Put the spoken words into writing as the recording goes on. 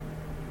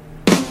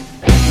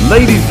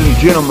Ladies and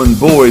gentlemen,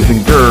 boys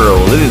and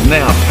girls, it is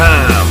now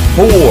time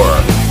for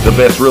the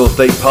best real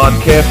estate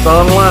podcast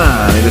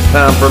online. It is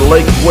time for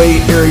Lakeway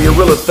Area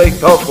Real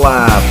Estate Talk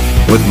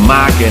Live with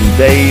Mike and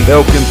Dave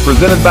Elkins,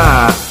 presented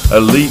by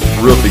Elite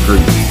Realty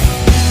Group.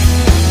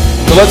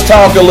 So let's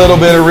talk a little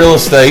bit of real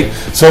estate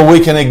so we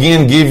can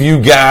again give you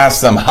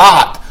guys some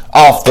hot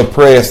off the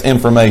press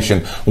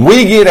information.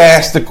 We get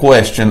asked the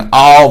question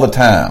all the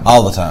time.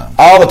 All the time.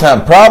 All the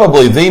time.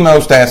 Probably the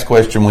most asked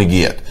question we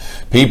get.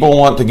 People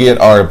want to get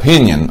our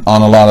opinion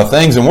on a lot of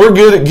things, and we're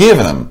good at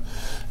giving them.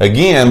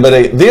 Again,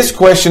 but this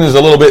question is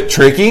a little bit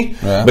tricky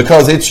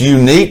because it's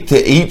unique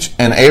to each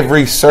and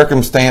every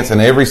circumstance,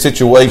 and every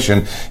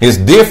situation is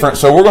different.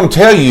 So we're going to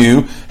tell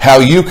you how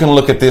you can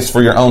look at this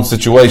for your own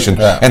situation.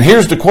 And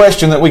here's the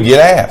question that we get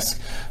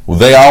asked. Well,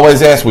 they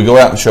always ask, we go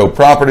out and show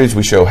properties,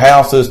 we show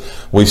houses,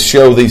 we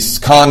show these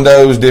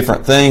condos,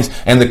 different things.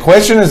 And the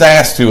question is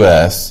asked to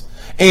us,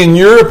 in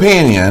your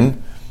opinion,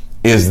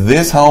 is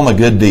this home a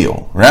good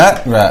deal?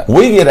 Right? Right.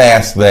 We get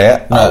asked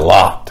that a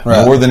lot,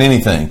 more than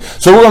anything.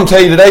 So we're going to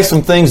tell you today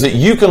some things that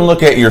you can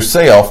look at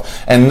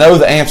yourself and know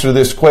the answer to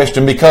this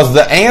question, because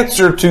the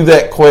answer to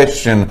that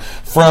question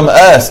from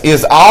us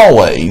is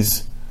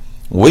always,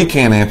 we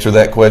can't answer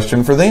that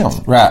question for them.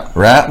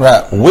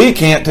 Right. We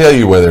can't tell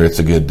you whether it's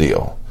a good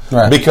deal.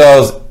 Right.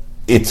 Because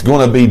it's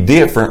going to be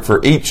different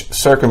for each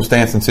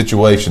circumstance and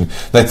situation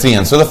that's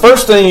in. So the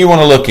first thing you want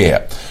to look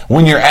at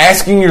when you're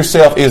asking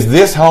yourself, is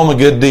this home a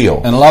good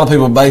deal? And a lot of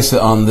people base it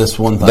on this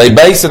one thing. They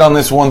base it on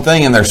this one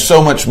thing, and there's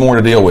so much more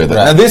to deal with it.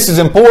 Now, this is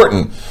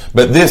important,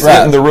 but this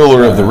isn't the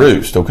ruler of the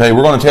roost, okay?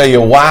 We're going to tell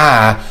you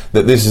why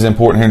that this is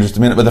important here in just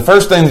a minute. But the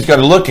first thing that you got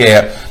to look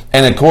at,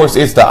 and of course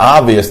it's the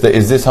obvious, that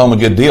is this home a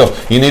good deal?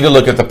 You need to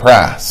look at the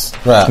price.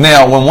 Right.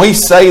 Now, when we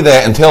say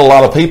that and tell a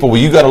lot of people,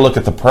 well, you got to look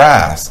at the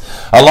price.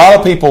 A lot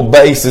of people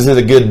base, is it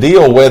a good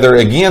deal, whether,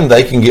 again,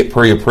 they can get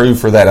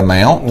pre-approved for that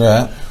amount.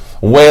 Right.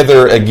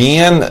 Whether,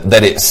 again,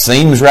 that it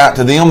seems right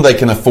to them, they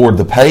can afford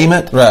the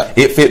payment. Right.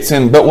 It fits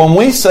in. But when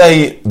we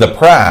say the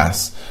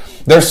price,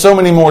 there's so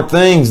many more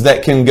things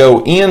that can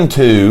go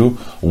into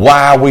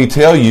why we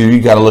tell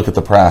you got to look at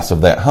the price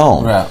of that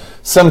home. Right.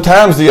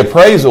 Sometimes the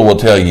appraisal will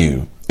tell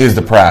you, is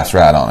the price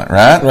right on it,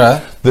 right?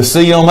 Right. The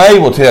CMA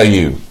will tell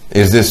you,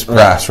 is this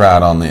price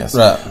right on this?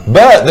 Right.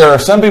 But there are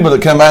some people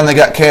that come by and they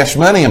got cash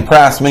money and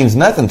price means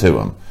nothing to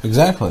them.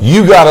 Exactly.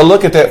 You got to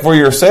look at that for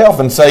yourself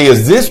and say,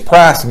 is this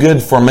price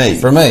good for me?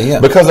 For me,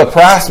 yeah. Because a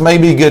price may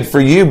be good for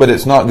you, but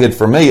it's not good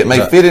for me. It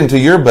may fit into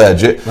your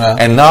budget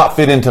and not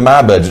fit into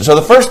my budget. So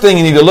the first thing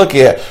you need to look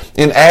at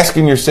in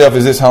asking yourself,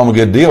 is this home a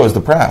good deal, is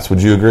the price.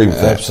 Would you agree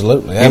with that?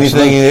 Absolutely.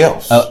 Anything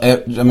else?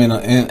 I mean,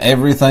 in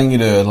everything you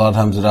do, a lot of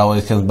times it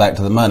always comes back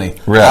to the money.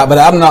 Right. But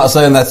I'm not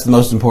saying that's the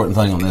most important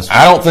thing on this one.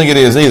 I don't think it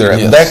is either.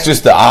 Yes. That's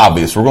just the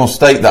obvious. We're going to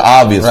state the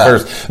obvious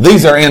first.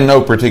 These are in no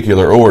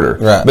particular order.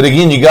 Right. But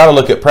again, you got to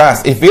look at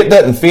price. If it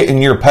doesn't fit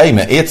in your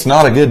payment, it's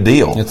not a good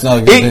deal. It's not a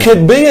good deal. It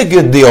could be a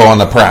good deal on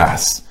the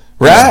price.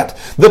 Right?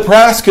 The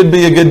price could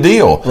be a good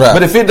deal. Right.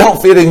 But if it don't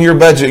fit in your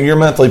budget and your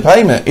monthly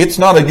payment, it's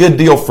not a good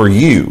deal for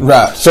you.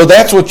 Right. So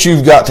that's what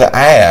you've got to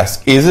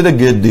ask. Is it a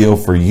good deal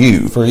for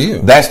you? For you.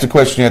 That's the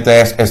question you have to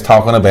ask as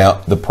talking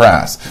about the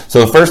price.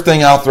 So the first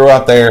thing I'll throw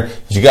out there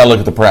is you got to look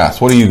at the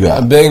price. What do you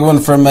got? A big one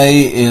for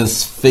me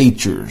is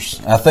features.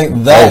 I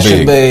think that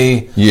should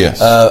be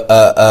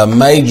a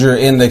major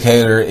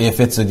indicator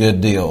if it's a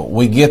good deal.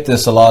 We get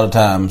this a lot of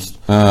times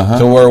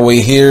to where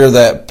we hear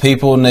that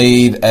people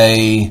need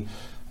a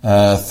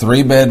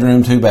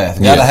 3-bedroom,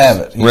 2-bath. Got to have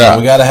it. You know,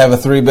 we got to have a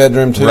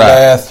 3-bedroom,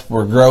 2-bath.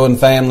 We're a growing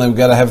family. We've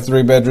got to have a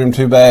 3-bedroom,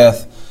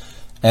 2-bath.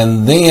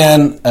 And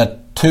then a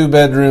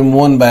 2-bedroom,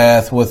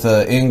 1-bath with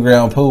an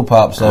in-ground pool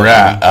pops up.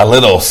 Right. A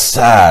little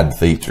side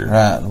feature.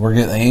 Right. We're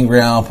getting the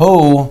in-ground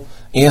pool.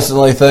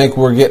 Instantly think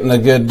we're getting a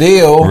good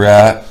deal.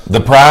 Right. The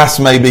price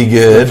may be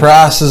good. The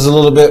price is a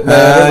little bit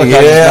better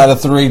because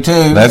it's not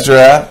a 3-2. That's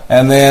right.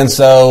 And then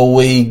so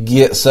we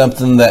get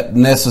something that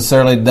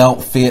necessarily don't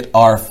fit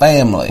our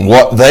family.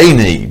 What they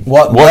need.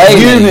 What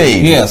you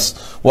need. Yes.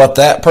 What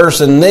that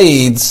person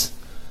needs.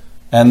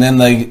 And then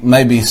they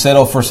maybe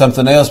settle for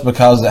something else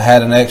because it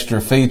had an extra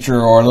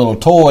feature or a little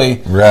toy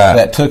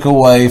that took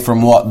away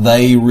from what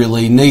they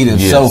really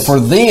needed. Yes. So for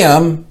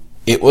them,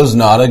 it was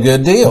not a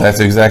good deal.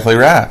 That's exactly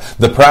right.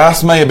 The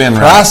price may have been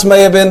Price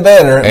may have been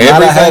better.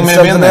 Everything may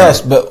have been there.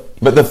 Else,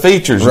 but the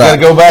features, you got to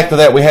go back to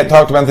that. We had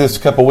talked about this a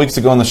couple of weeks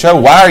ago on the show.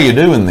 Why are you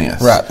doing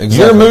this? Right, exactly.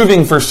 You're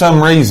moving for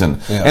some reason.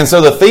 Yeah. And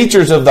so the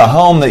features of the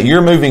home that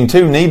you're moving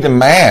to need to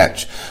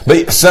match.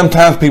 But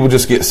sometimes people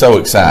just get so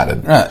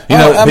excited. Right. You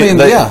know,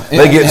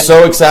 they get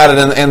so excited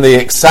and the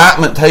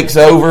excitement takes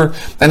over.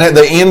 And at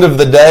the end of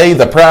the day,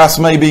 the price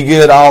may be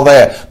good, all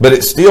that, but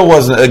it still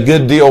wasn't a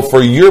good deal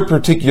for your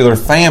particular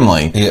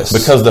family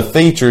because the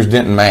features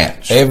didn't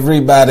match.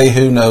 Everybody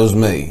who knows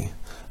me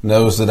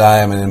knows that I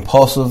am an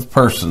impulsive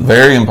person.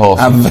 Very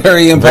impulsive. I'm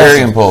very impulsive.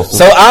 Very impulsive.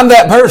 So I'm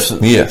that person.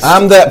 Yes.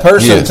 I'm that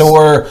person to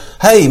where,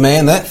 hey,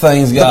 man, that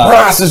thing's got... The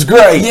price is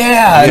great.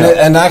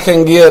 Yeah. And I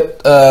can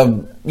get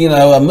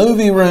a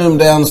movie room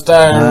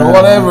downstairs or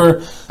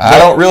whatever. I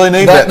don't really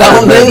need that.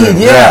 Don't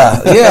need, yeah.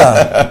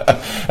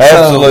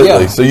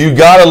 Absolutely. So you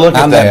got to look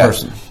at that.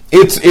 Person.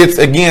 It's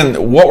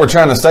again, what we're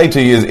trying to say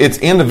to you is it's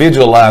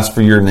individualized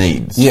for your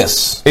needs.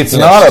 Yes. It's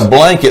not a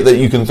blanket that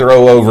you can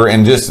throw over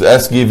and just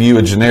us give you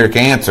a generic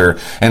answer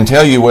and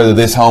tell you whether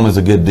this home is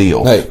a good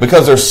deal. Hey.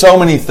 Because there's so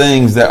many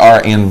things that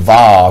are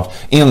involved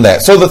in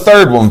that. So the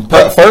third one,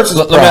 first is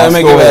price. Let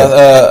me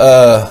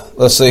give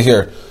let's see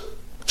here.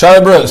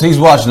 Charlie Brooks, he's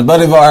watching the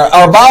buddy of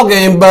our ball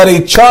game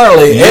buddy,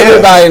 Charlie. Yes.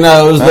 Everybody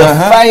knows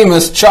the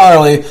famous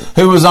Charlie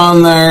who was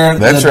on there.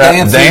 That's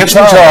right. Dancing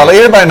Charlie.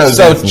 Everybody knows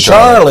Dancing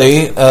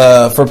Charlie.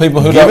 For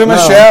people who don't know. Give him a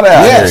shout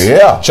out here.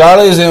 Yeah.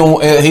 Charlie's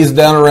he's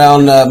down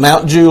around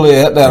Mount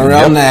Juliet, down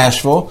around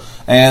Nashville.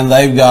 And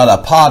they've got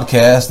a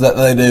podcast that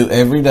they do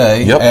every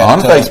day.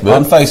 On Facebook.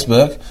 On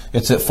Facebook.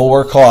 It's at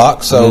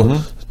 4:00.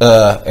 So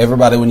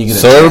everybody, when you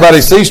get everybody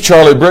sees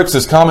Charlie Brooks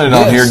has commented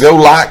on here. Go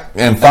like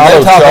and follow.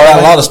 And they talk about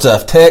a lot of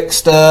stuff, tech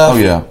stuff,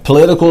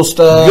 political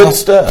stuff, good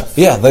stuff.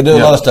 Yeah, they do a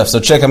lot of stuff. So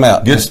check them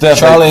out. Good stuff.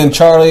 Charlie and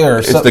Charlie, or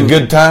it's the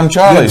Good Time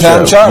Charlie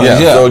show.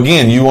 Yeah. So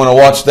again, you want to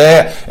watch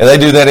that, and they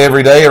do that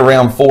every day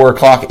around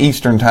 4:00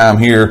 Eastern time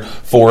here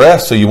for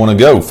us. So you want to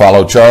go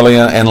follow Charlie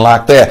and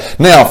like that.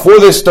 Now for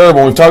this third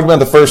one, we've talked about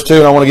the first two,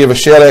 and I want to give a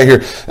shout out here.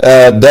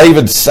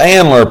 David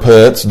Sandler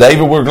puts,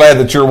 David, we're glad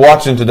that you're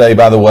watching today,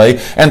 by the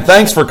way, and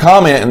thanks for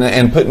commenting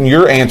and putting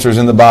your answers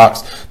in the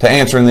box to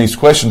answering these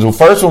questions. Well,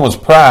 first one was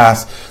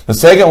price. The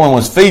second one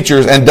was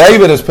features. And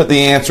David has put the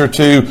answer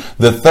to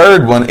the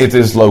third one. It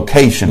is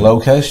location.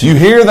 Location. You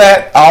hear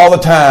that all the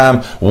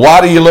time.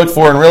 What do you look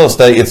for in real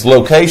estate? It's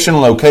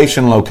location,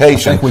 location,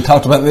 location. I think we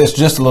talked about this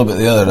just a little bit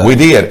the other day. We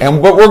did.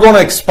 But we're going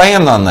to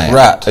expand on that.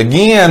 Right.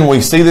 Again,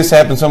 we see this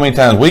happen so many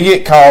times. We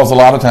get calls a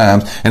lot of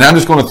times, and I'm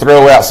just going to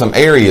throw out some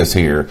areas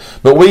here.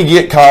 But we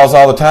get calls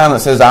all the time that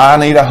says, I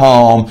need a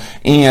home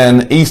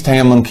in East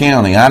Hamlin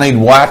County. I need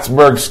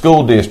Whitesburg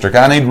School District.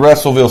 I need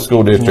Russellville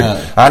School District.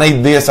 Right. I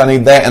need this, I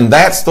need that. And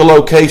that's the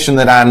location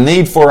that I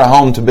need for a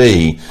home to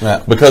be,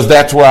 because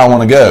that's where I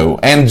want to go.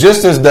 And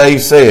just as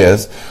Dave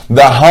says,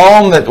 the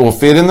home that will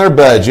fit in their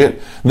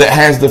budget, that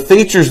has the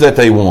features that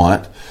they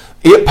want,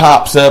 it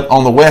pops up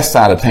on the west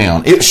side of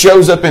town. It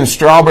shows up in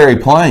Strawberry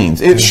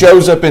Plains. It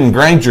shows up in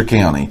Granger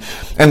County.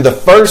 And the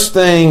first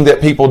thing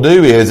that people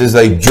do is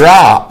they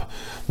drop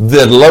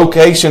the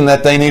location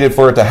that they needed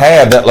for it to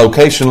have, that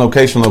location,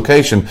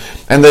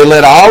 and they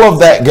let all of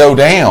that go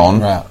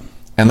down,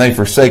 and they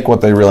forsake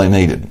what they really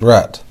needed.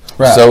 Right.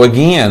 So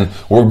again,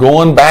 we're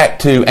going back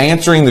to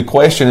answering the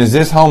question, is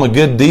this home a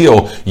good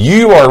deal?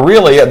 You are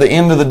really, at the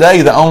end of the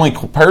day, the only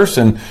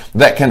person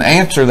that can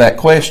answer that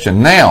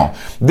question. Now,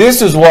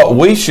 this is what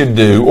we should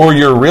do, or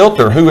your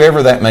realtor,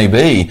 whoever that may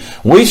be.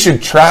 We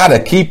should try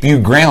to keep you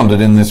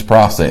grounded in this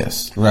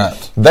process.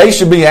 Right. They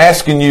should be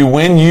asking you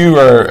when you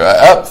are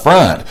up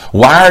front,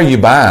 why are you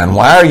buying?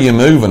 Why are you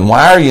moving?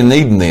 Why are you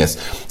needing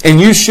this? And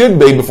you should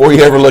be, before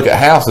you ever look at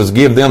houses,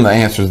 give them the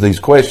answers to these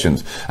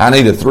questions. I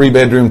need a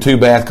 3-bedroom,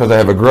 2-bath because I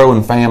have a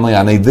growing family.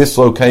 I need this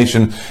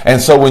location. And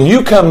so when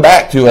you come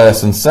back to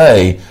us and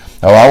say,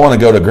 oh, I want to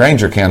go to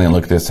Granger County and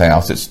look at this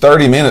house, it's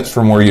 30 minutes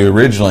from where you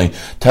originally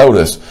told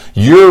us.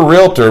 Your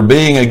realtor,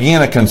 being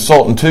again a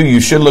consultant too, you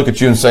should look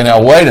at you and say,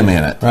 now wait a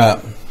minute. Right.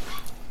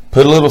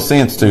 Put a little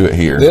sense to it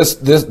here.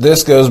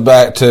 This goes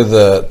back to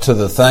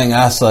the thing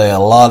I say a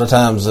lot of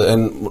times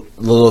in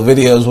little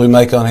videos we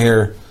make on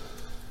here.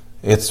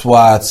 It's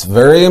why it's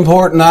very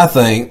important, I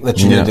think, that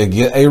you need to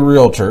get a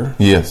realtor.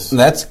 Yes.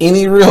 That's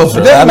any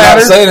realtor. I'm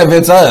not saying if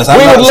it's us.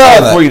 We would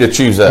love for you to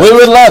choose us. We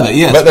would love it,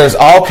 yes. But there's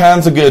all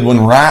kinds of good ones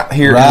right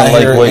here in the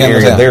Lakeway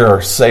area. There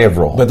are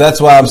several. But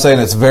that's why I'm saying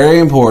it's very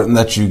important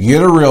that you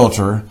get a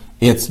realtor.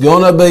 It's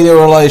going to be a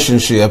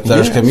relationship.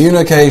 There's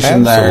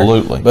communication there.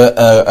 Absolutely.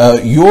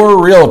 But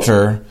your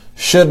realtor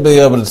should be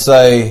able to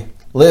say,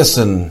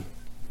 listen,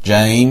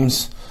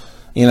 James,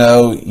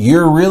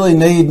 you're really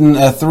needing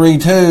a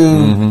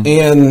 3-2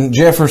 in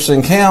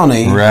Jefferson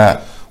County. Right.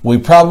 We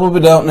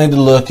probably don't need to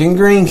look in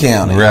Greene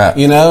County. Right.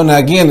 Now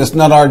again, it's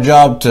not our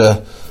job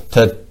to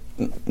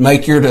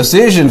make your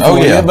decision for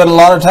you, but a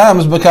lot of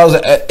times,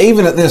 because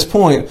even at this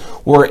point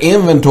where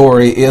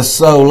inventory is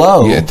so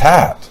low,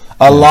 tight,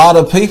 a lot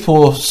of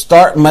people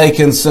start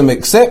making some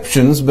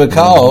exceptions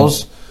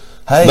because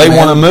hey, they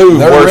want to move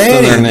worse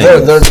than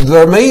their needs.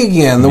 They're me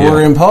again.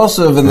 We're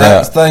impulsive, and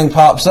that thing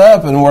pops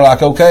up, and we're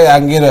like, okay, I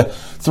can get a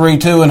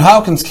 3-2 in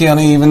Hawkins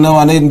County, even though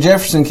I need in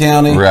Jefferson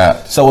County. Right.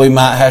 So we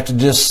might have to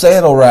just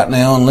settle right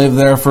now and live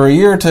there for a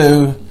year or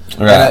two.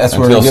 Right. That's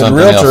where a good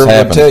realtor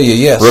would tell you,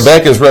 yes.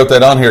 Rebecca's wrote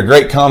that on here.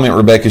 Great comment,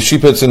 Rebecca. She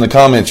puts in the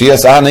comments,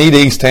 yes, I need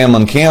East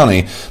Hamlin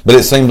County, but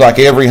it seems like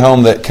every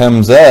home that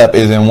comes up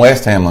is in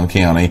West Hamlin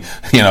County.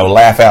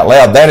 Laugh out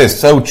loud. That is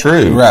so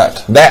true. Right.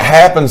 That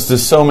happens to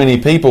so many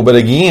people. But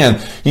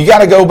again, you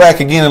got to go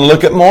back again and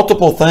look at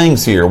multiple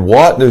things here.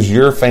 What does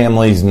your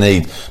family's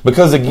need?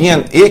 Because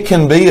again, it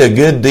can be a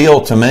good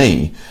deal to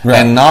me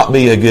and not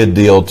be a good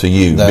deal to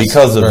you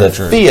because of the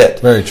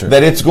fit very true.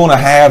 that it's going to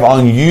have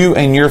on you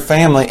and your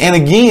family And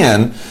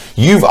again,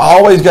 you've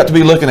always got to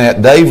be looking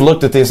at, Dave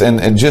looked at this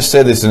and just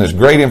said this, and it's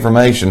great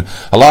information.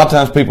 A lot of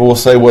times people will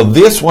say, well,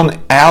 this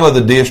one out of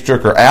the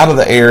district or out of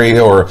the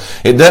area, or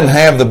it doesn't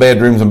have the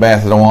bedrooms and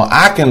baths that I want.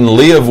 I can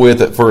live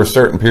with it for a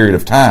certain period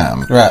of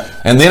time. Right.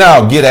 And then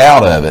I'll get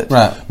out of it.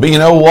 Right. But you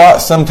know what?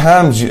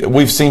 Sometimes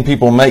we've seen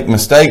people make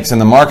mistakes and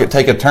the market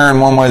take a turn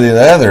one way or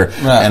the other.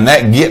 Right. And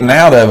that getting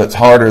out of it's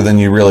harder than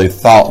you really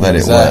thought that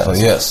it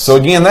was. Yes. So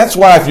again, that's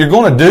why if you're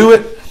going to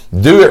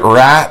do it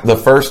right the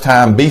first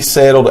time, be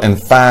settled,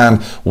 and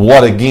find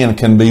what again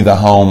can be the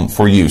home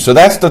for you. So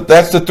that's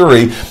the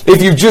three.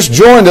 If you've just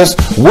joined us,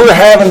 we're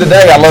having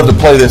today, I love to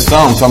play this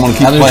song, so I'm going to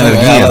keep playing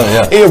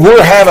it again.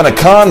 We're having a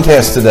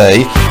contest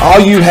today. All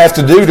you have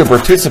to do to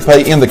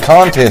participate in the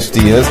contest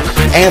is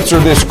answer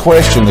this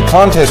question. The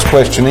contest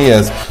question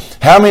is,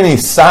 how many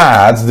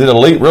sides did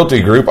Elite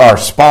Realty Group, our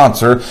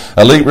sponsor,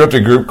 Elite Realty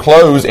Group,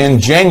 close in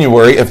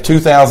January of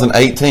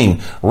 2018?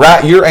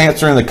 Write your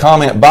answer in the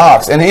comment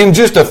box, and in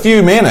just a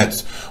few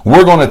minutes,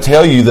 we're going to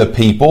tell you the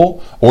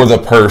people or the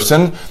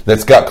person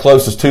that's got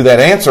closest to that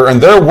answer,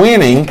 and they're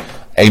winning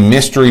a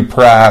mystery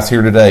prize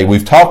here today.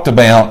 We've talked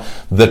about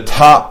the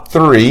top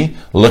three,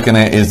 looking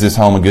at, is this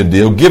home a good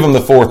deal? Give them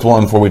the fourth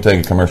one before we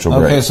take a commercial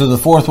break. Okay, so the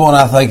fourth one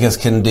I think is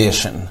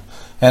condition.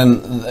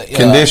 And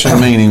condition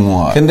meaning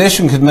what?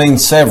 Condition could mean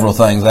several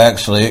things,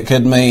 actually. It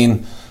could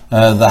mean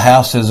the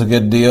house is a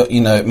good deal.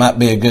 You know, it might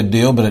be a good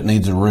deal, but it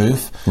needs a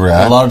roof.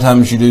 Right. A lot of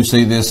times you do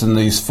see this in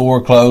these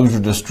foreclosed or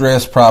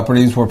distressed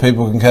properties where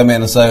people can come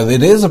in and say,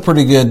 it is a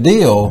pretty good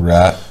deal.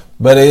 Right.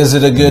 But is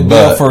it a good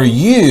deal for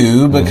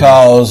you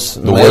because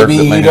maybe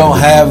you don't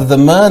have the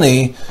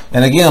money?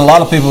 And again, a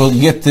lot of people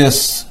get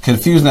this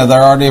confused. Now,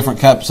 there are different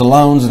types of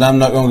loans, and I'm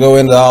not going to go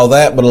into all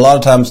that, but a lot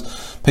of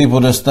times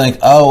people just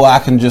think, I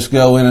can just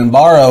go in and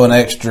borrow an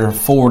extra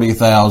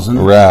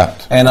 $40,000.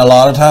 Right. And a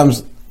lot of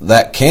times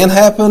that can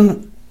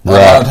happen. A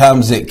lot of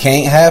times it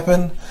can't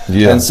happen.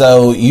 Yeah. And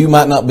so you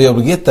might not be able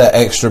to get that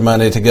extra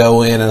money to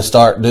go in and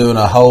start doing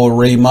a whole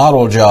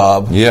remodel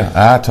job. Yeah,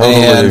 I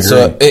totally agree.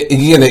 So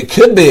again, it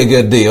could be a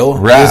good deal.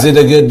 Right. Is it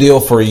a good deal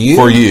for you?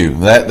 For you.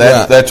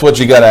 That's what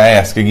you got to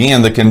ask.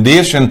 Again, the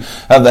condition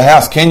of the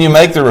house. Can you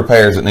make the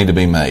repairs that need to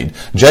be made?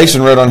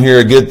 Jason wrote on here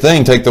a good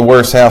thing. Take the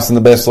worst house in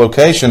the best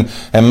location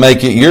and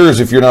make it yours.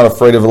 If you're not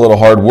afraid of a little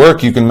hard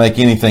work, you can make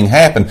anything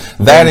happen.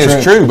 That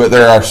is true, but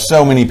there are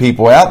so many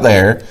people out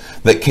there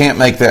that can't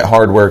make that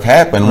hard work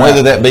happen,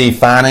 whether that be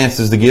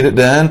finances to get it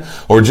done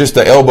or just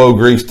the elbow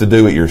grease to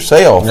do it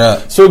yourself.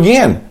 Right. So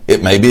again,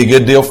 it may be a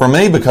good deal for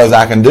me because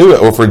I can do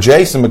it, or for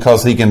Jason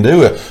because he can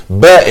do it,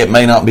 but it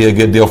may not be a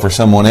good deal for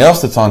someone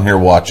else that's on here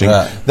watching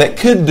that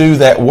could do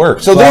that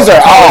work. So these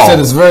are all. I said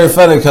it's very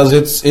funny because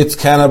it's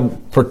kind of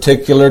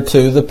particular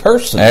to the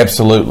person.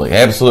 Absolutely.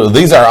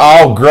 These are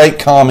all great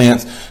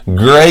comments,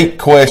 great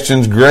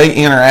questions, great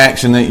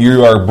interaction that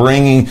you are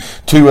bringing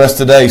to us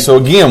today. So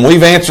again,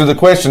 we've answered the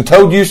question,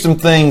 told you some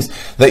things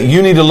that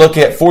you need to look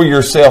at for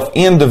yourself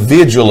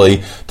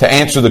individually to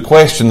answer the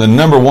question. The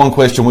number one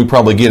question we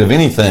probably get of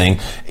anything,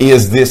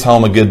 is this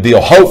home a good deal?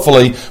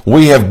 Hopefully,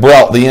 we have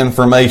brought the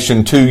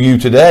information to you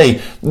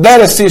today that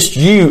assists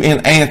you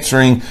in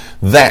answering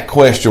that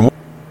question.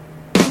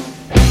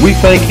 We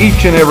thank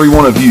each and every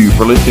one of you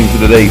for listening to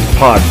today's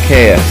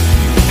podcast.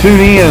 Tune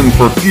in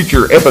for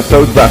future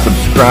episodes by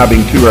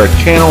subscribing to our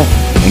channel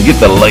and get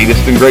the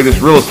latest and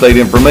greatest real estate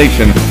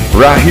information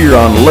right here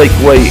on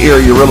Lakeway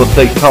Area Real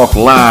Estate Talk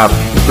Live,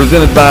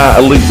 presented by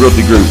Elite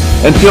Realty Group.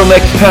 Until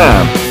next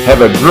time,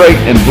 have a great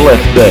and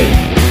blessed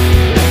day.